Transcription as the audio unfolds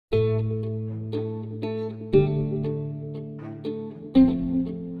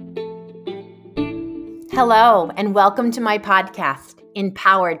Hello, and welcome to my podcast,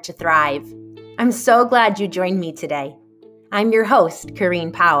 Empowered to Thrive. I'm so glad you joined me today. I'm your host,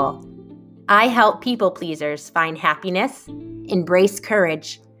 Corrine Powell. I help people pleasers find happiness, embrace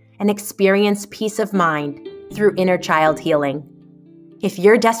courage, and experience peace of mind through inner child healing. If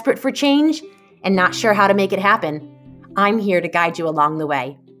you're desperate for change and not sure how to make it happen, I'm here to guide you along the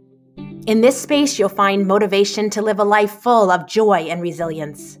way. In this space, you'll find motivation to live a life full of joy and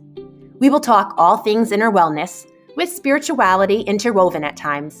resilience. We will talk all things inner wellness, with spirituality interwoven at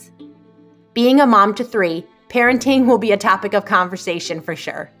times. Being a mom to 3, parenting will be a topic of conversation for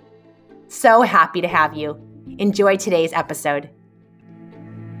sure. So happy to have you. Enjoy today's episode.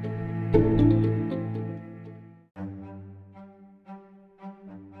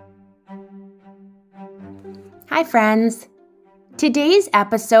 Hi friends. Today's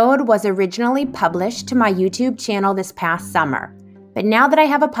episode was originally published to my YouTube channel this past summer. But now that I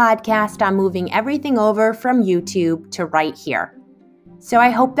have a podcast, I'm moving everything over from YouTube to right here. So I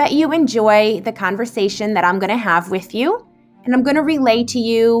hope that you enjoy the conversation that I'm going to have with you, and I'm going to relay to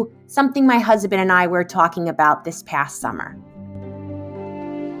you something my husband and I were talking about this past summer.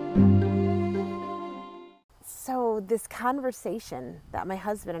 So this conversation that my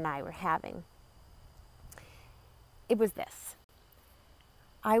husband and I were having, it was this.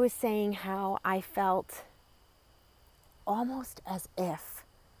 I was saying how I felt almost as if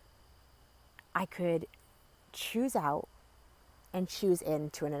I could choose out and choose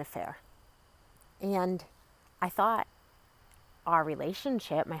into an affair. And I thought our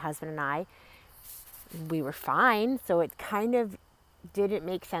relationship, my husband and I, we were fine. So it kind of didn't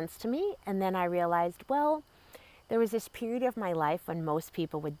make sense to me. And then I realized, well, there was this period of my life when most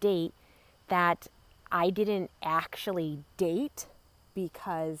people would date that I didn't actually date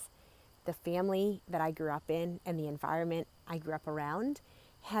because the family that I grew up in and the environment I grew up around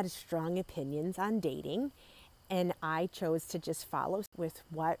had strong opinions on dating, and I chose to just follow with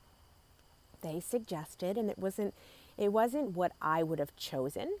what they suggested, and it wasn't what I would have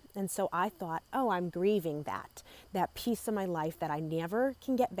chosen. And so I thought, oh, I'm grieving that piece of my life that I never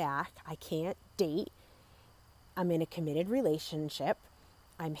can get back. I can't date. I'm in a committed relationship.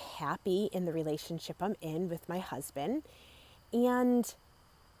 I'm happy in the relationship I'm in with my husband, and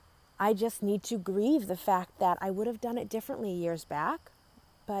I just need to grieve the fact that I would have done it differently years back,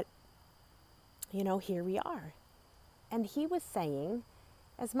 but, here we are. And he was saying,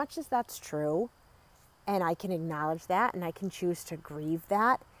 as much as that's true, and I can acknowledge that, and I can choose to grieve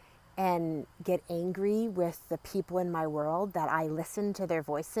that, and get angry with the people in my world that I listened to their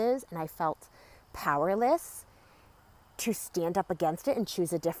voices, and I felt powerless to stand up against it and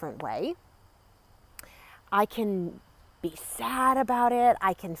choose a different way. I can be sad about it.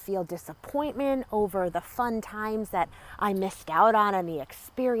 I can feel disappointment over the fun times that I missed out on and the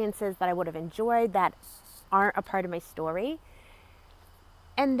experiences that I would have enjoyed that aren't a part of my story.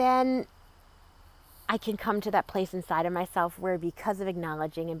 And then I can come to that place inside of myself where, because of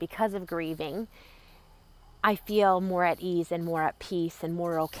acknowledging and because of grieving, I feel more at ease and more at peace and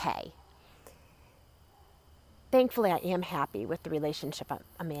more okay. Thankfully, I am happy with the relationship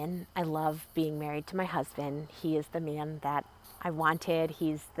I'm in. I love being married to my husband. He is the man that I wanted.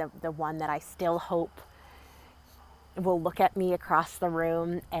 He's the one that I still hope will look at me across the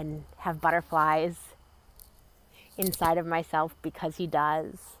room and have butterflies inside of myself because he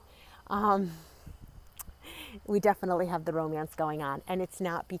does. We definitely have the romance going on, and it's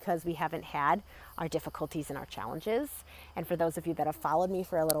not because we haven't had our difficulties and our challenges. And for those of you that have followed me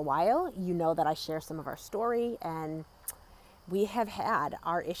for a little while, you know that I share some of our story, and we have had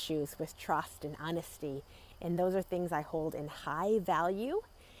our issues with trust and honesty, and those are things I hold in high value.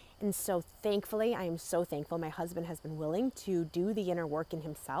 And so thankfully, I am so thankful my husband has been willing to do the inner work in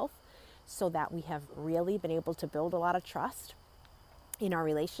himself, so that we have really been able to build a lot of trust in our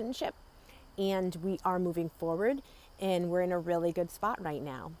relationship. And we are moving forward, and we're in a really good spot right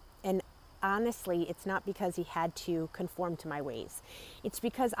now. And honestly, it's not because he had to conform to my ways. It's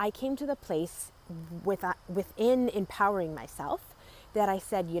because I came to the place within empowering myself that I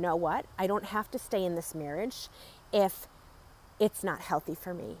said, you know what? I don't have to stay in this marriage if it's not healthy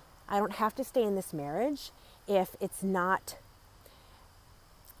for me. I don't have to stay in this marriage if it's not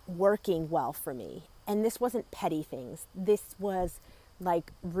working well for me. And this wasn't petty things. This was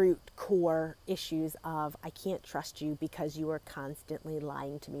like root core issues of, I can't trust you because you are constantly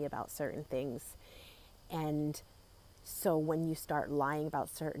lying to me about certain things. And so when you start lying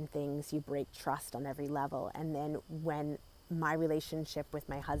about certain things, you break trust on every level. And then when my relationship with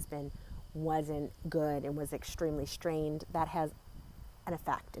my husband wasn't good and was extremely strained, that has an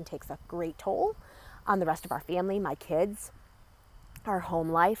effect and takes a great toll on the rest of our family, my kids, our home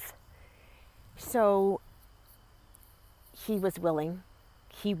life. So he was willing,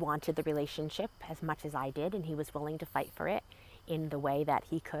 he wanted the relationship as much as I did, and he was willing to fight for it in the way that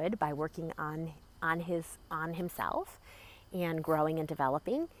he could by working on himself and growing and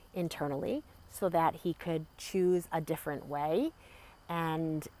developing internally so that he could choose a different way.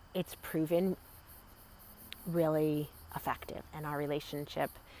 And it's proven really effective, and our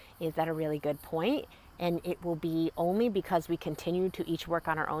relationship is at a really good point, and it will be only because we continue to each work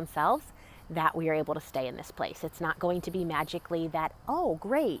on our own selves that we are able to stay in this place. It's not going to be magically that, oh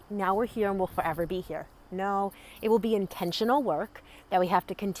great, now we're here and we'll forever be here. No, it will be intentional work that we have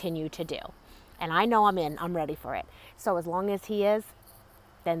to continue to do. And I know I'm ready for it. So as long as he is,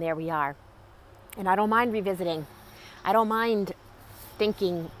 then there we are. And I don't mind revisiting. I don't mind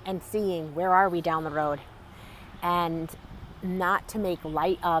thinking and seeing where are we down the road. And not to make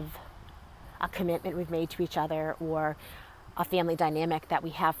light of a commitment we've made to each other or a family dynamic that we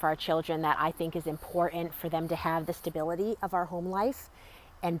have for our children that I think is important for them to have the stability of our home life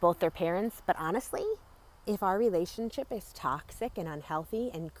and both their parents. But honestly, if our relationship is toxic and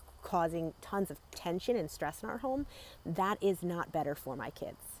unhealthy and causing tons of tension and stress in our home, that is not better for my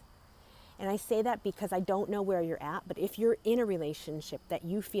kids. And I say that because I don't know where you're at, but if you're in a relationship that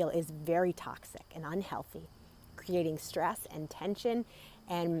you feel is very toxic and unhealthy, creating stress and tension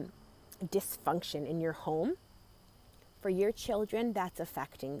and dysfunction in your home, for your children, that's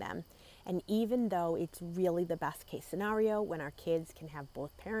affecting them. And even though it's really the best case scenario when our kids can have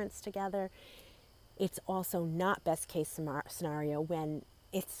both parents together, it's also not best case scenario when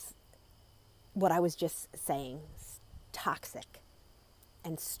it's what I was just saying, toxic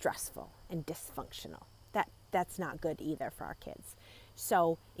and stressful and dysfunctional. That's not good either for our kids.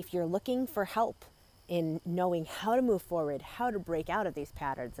 So if you're looking for help in knowing how to move forward, how to break out of these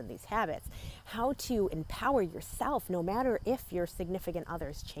patterns and these habits, how to empower yourself no matter if your significant other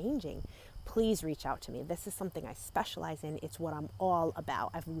is changing, please reach out to me. This is something I specialize in. It's what I'm all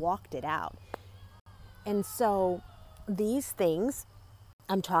about. I've walked it out. And so these things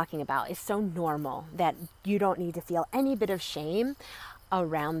I'm talking about is so normal that you don't need to feel any bit of shame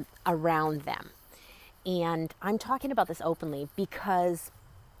around them. And I'm talking about this openly because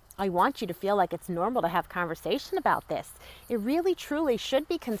I want you to feel like it's normal to have conversation about this. It really, truly should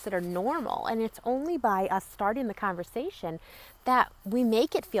be considered normal. And it's only by us starting the conversation that we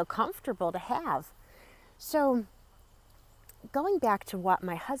make it feel comfortable to have. So going back to what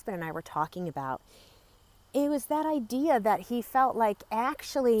my husband and I were talking about, it was that idea that he felt like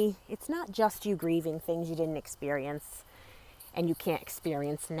actually it's not just you grieving things you didn't experience and you can't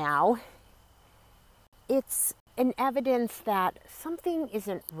experience now. It's an evidence that something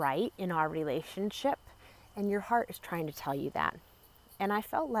isn't right in our relationship, and your heart is trying to tell you that. And I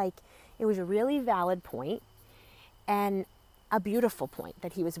felt like it was a really valid point and a beautiful point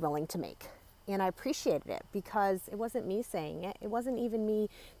that he was willing to make. And I appreciated it because it wasn't me saying it. It wasn't even me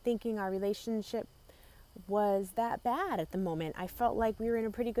thinking our relationship was that bad at the moment. I felt like we were in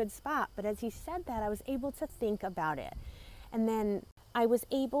a pretty good spot. But as he said that, I was able to think about it. And then I was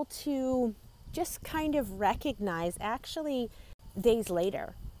able to just kind of recognize, actually, days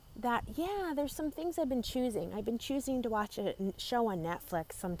later, that, yeah, there's some things I've been choosing. I've been choosing to watch a show on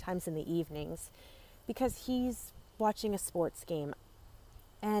Netflix sometimes in the evenings because he's watching a sports game.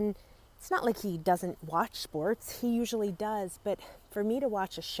 And it's not like he doesn't watch sports. He usually does. But for me to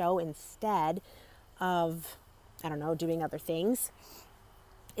watch a show instead of, I don't know, doing other things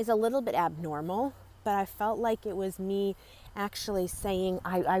is a little bit abnormal. But I felt like it was me actually saying,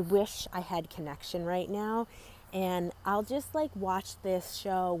 I wish I had connection right now. And I'll just like watch this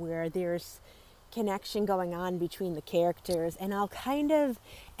show where there's connection going on between the characters. And I'll kind of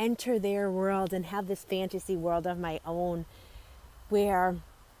enter their world and have this fantasy world of my own where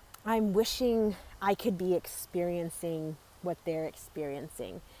I'm wishing I could be experiencing what they're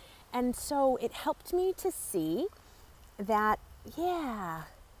experiencing. And so it helped me to see that, yeah,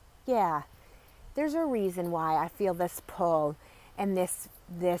 there's a reason why I feel this pull and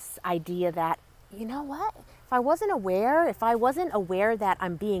this idea that, you know what, if I wasn't aware that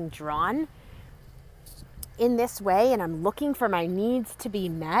I'm being drawn in this way and I'm looking for my needs to be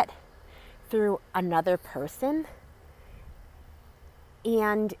met through another person,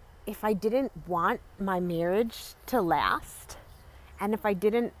 and if I didn't want my marriage to last, and if I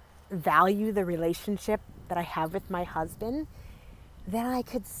didn't value the relationship that I have with my husband, then I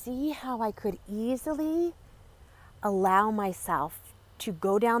could see how I could easily allow myself to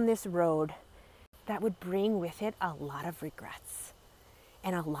go down this road that would bring with it a lot of regrets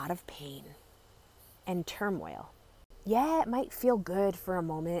and a lot of pain and turmoil. Yeah, it might feel good for a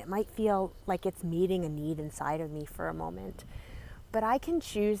moment. It might feel like it's meeting a need inside of me for a moment. but I can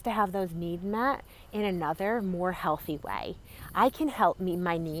choose to have those needs met in another, more healthy way. I can help meet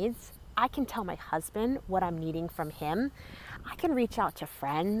my needs. I can tell my husband what I'm needing from him. I can reach out to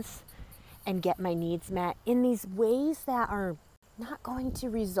friends and get my needs met in these ways that are not going to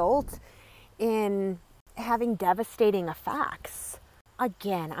result in having devastating effects.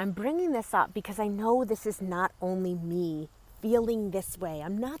 Again, I'm bringing this up because I know this is not only me feeling this way.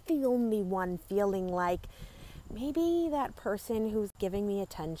 I'm not the only one feeling like maybe that person who's giving me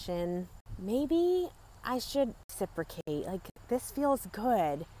attention, maybe I should reciprocate. Like, this feels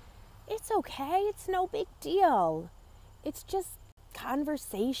good. It's okay. It's no big deal. It's just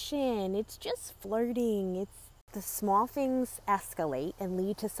conversation. It's just flirting. It's the small things escalate and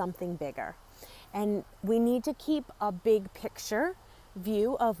lead to something bigger. And we need to keep a big picture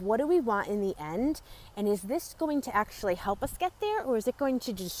view of what do we want in the end, and is this going to actually help us get there, or is it going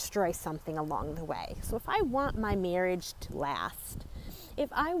to destroy something along the way? So if I want my marriage to last, if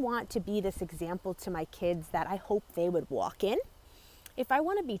I want to be this example to my kids that I hope they would walk in, if I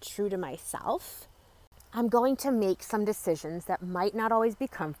want to be true to myself, I'm going to make some decisions that might not always be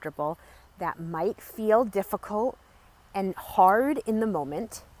comfortable, that might feel difficult and hard in the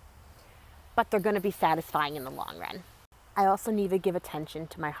moment, but they're going to be satisfying in the long run. I also need to give attention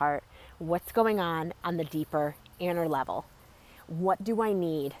to my heart. What's going on the deeper inner level? What do I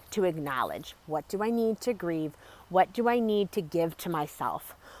need to acknowledge? What do I need to grieve? What do I need to give to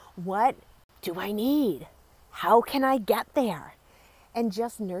myself? What do I need? How can I get there? And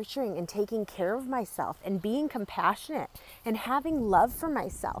just nurturing and taking care of myself and being compassionate and having love for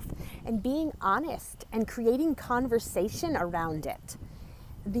myself and being honest and creating conversation around it.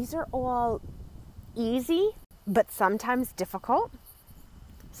 These are all easy, but sometimes difficult,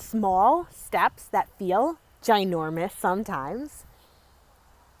 small steps that feel ginormous sometimes.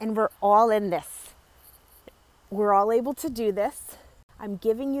 And we're all in this. We're all able to do this. I'm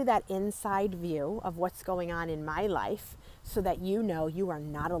giving you that inside view of what's going on in my life so that you know you are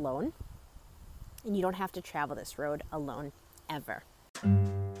not alone and you don't have to travel this road alone ever.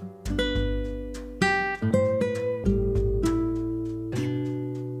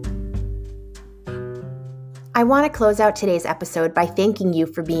 I want to close out today's episode by thanking you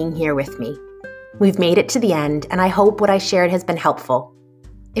for being here with me. We've made it to the end, and I hope what I shared has been helpful.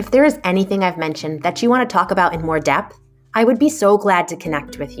 If there is anything I've mentioned that you want to talk about in more depth, I would be so glad to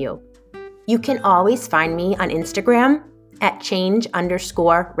connect with you. You can always find me on Instagram at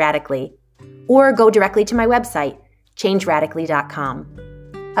change_radically, or go directly to my website,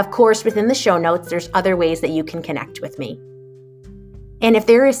 changeradically.com. Of course, within the show notes, there's other ways that you can connect with me. And if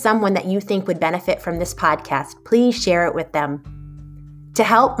there is someone that you think would benefit from this podcast, please share it with them. To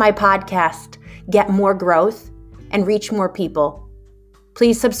help my podcast get more growth and reach more people,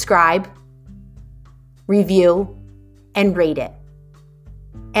 please subscribe, review, and rate it.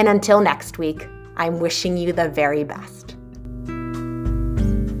 And until next week, I'm wishing you the very best.